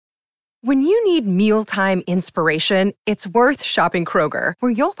When you need mealtime inspiration, it's worth shopping Kroger,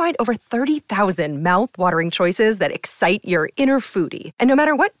 where you'll find over 30,000 mouth-watering choices that excite your inner foodie. And no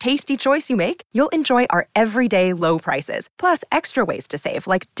matter what tasty choice you make, you'll enjoy our everyday low prices, plus extra ways to save,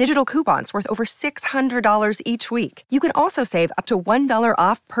 like digital coupons worth over $600 each week. You can also save up to $1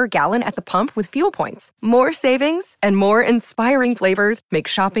 off per gallon at the pump with fuel points. More savings and more inspiring flavors make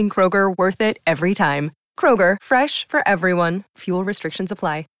shopping Kroger worth it every time. Kroger, fresh for everyone. Fuel restrictions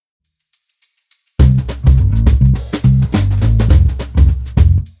apply.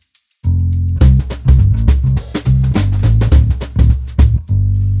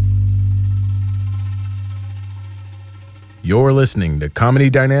 You're listening to Comedy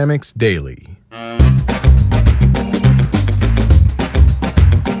Dynamics Daily. My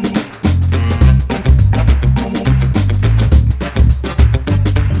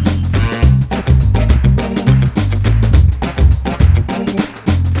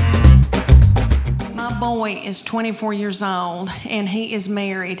boy is 24 years old and he is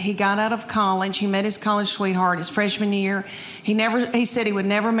married. He got out of college. He met his college sweetheart his freshman year. He said he would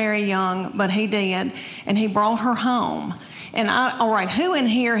never marry young, but he did, and he brought her home. And all right, who in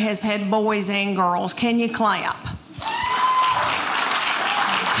here has had boys and girls? Can you clap?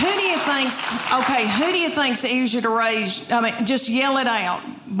 Who do you think's easier to raise? I mean, just yell it out.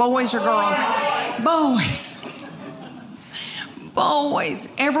 Boys or girls?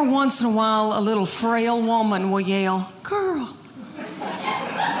 Boys. Every once in a while, a little frail woman will yell, "Girl."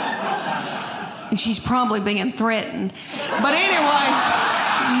 And she's probably being threatened. But anyway,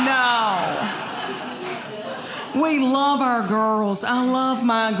 no. We love our girls. I love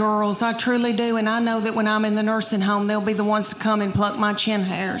my girls. I truly do. And I know that when I'm in the nursing home, they'll be the ones to come and pluck my chin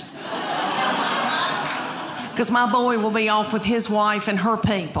hairs. Because my boy will be off with his wife and her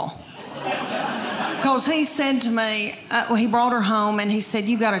people. Because he said to me, he brought her home and he said,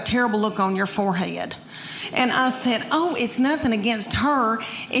 "You got a terrible look on your forehead." And I said, "Oh, it's nothing against her.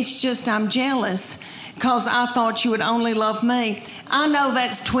 It's just I'm jealous because I thought you would only love me." I know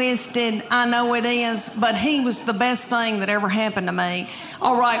that's twisted. I know it is. But he was the best thing that ever happened to me.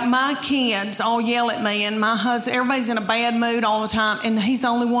 All right, my kids all yell at me, and my husband, everybody's in a bad mood all the time, and he's the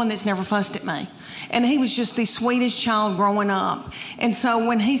only one that's never fussed at me. And he was just the sweetest child growing up. And so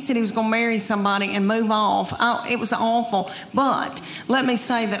when he said he was going to marry somebody and move off, it was awful. But let me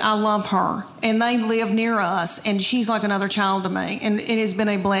say that I love her, and they live near us, and she's like another child to me, and it has been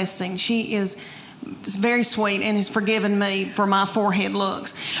a blessing. She is very sweet and has forgiven me for my forehead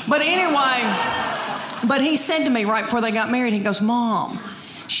looks. But anyway, but he said to me right before they got married, he goes, "Mom,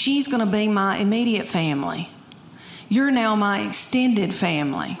 she's going to be my immediate family. You're now my extended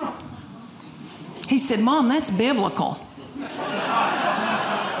family." He said, "Mom, that's biblical."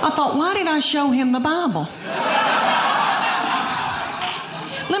 I thought, why did I show him the Bible?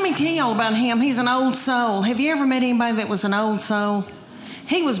 Let me tell you all about him. He's an old soul. Have you ever met anybody that was an old soul?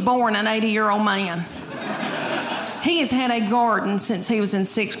 He was born an 80-year-old man. He has had a garden since he was in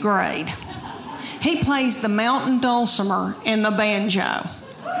 6th grade. He plays the mountain dulcimer and the banjo.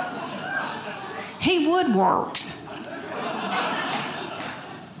 He woodworks.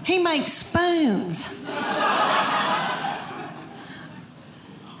 He makes spoons.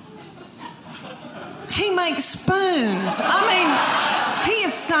 He makes spoons. I mean, he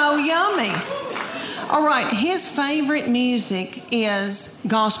is so yummy. All right, his favorite music is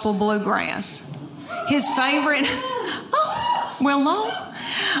gospel bluegrass. His favorite,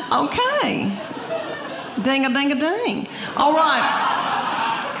 okay. Ding-a-ding-a-ding. All right.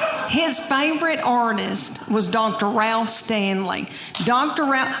 His favorite artist was Dr. Ralph Stanley. Dr.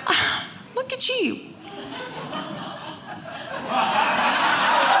 Ralph, look at you. Look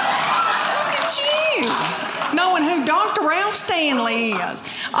at you. Knowing who Dr. Ralph Stanley is.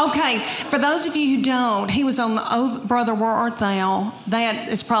 Okay, for those of you who don't, he was on the Oh Brother Where Art Thou. That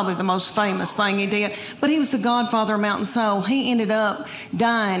is probably the most famous thing he did. But he was the godfather of Mountain Soul. He ended up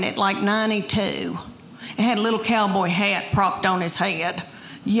dying at like 92. He had a little cowboy hat propped on his head.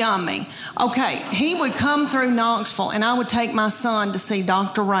 Yummy. Okay, he would come through Knoxville, and I would take my son to see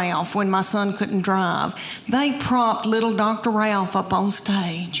Dr. Ralph when my son couldn't drive. They propped little Dr. Ralph up on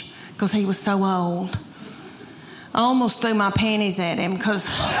stage because he was so old. I almost threw my panties at him because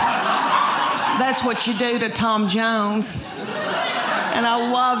that's what you do to Tom Jones. And I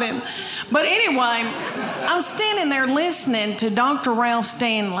love him. But anyway, I'm standing there listening to Dr. Ralph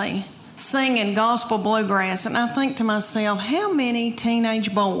Stanley singing gospel bluegrass, and I think to myself, how many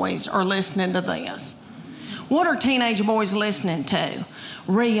teenage boys are listening to this? What are teenage boys listening to?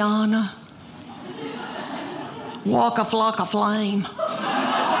 Rihanna, Waka Flocka Flame,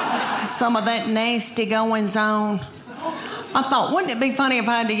 some of that nasty goings on. I thought, wouldn't it be funny if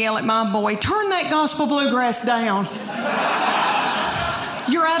I had to yell at my boy, turn that gospel bluegrass down?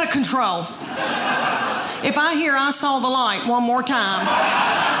 You're out of control. If I hear I saw the light one more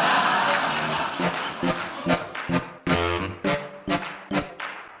time.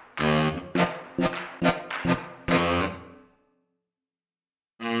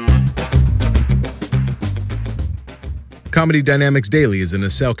 Comedy Dynamics Daily is an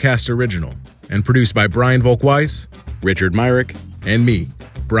Accelcast original and produced by Brian Volkweiss, Richard Myrick, and me,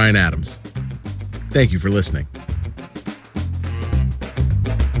 Brian Adams. Thank you for listening.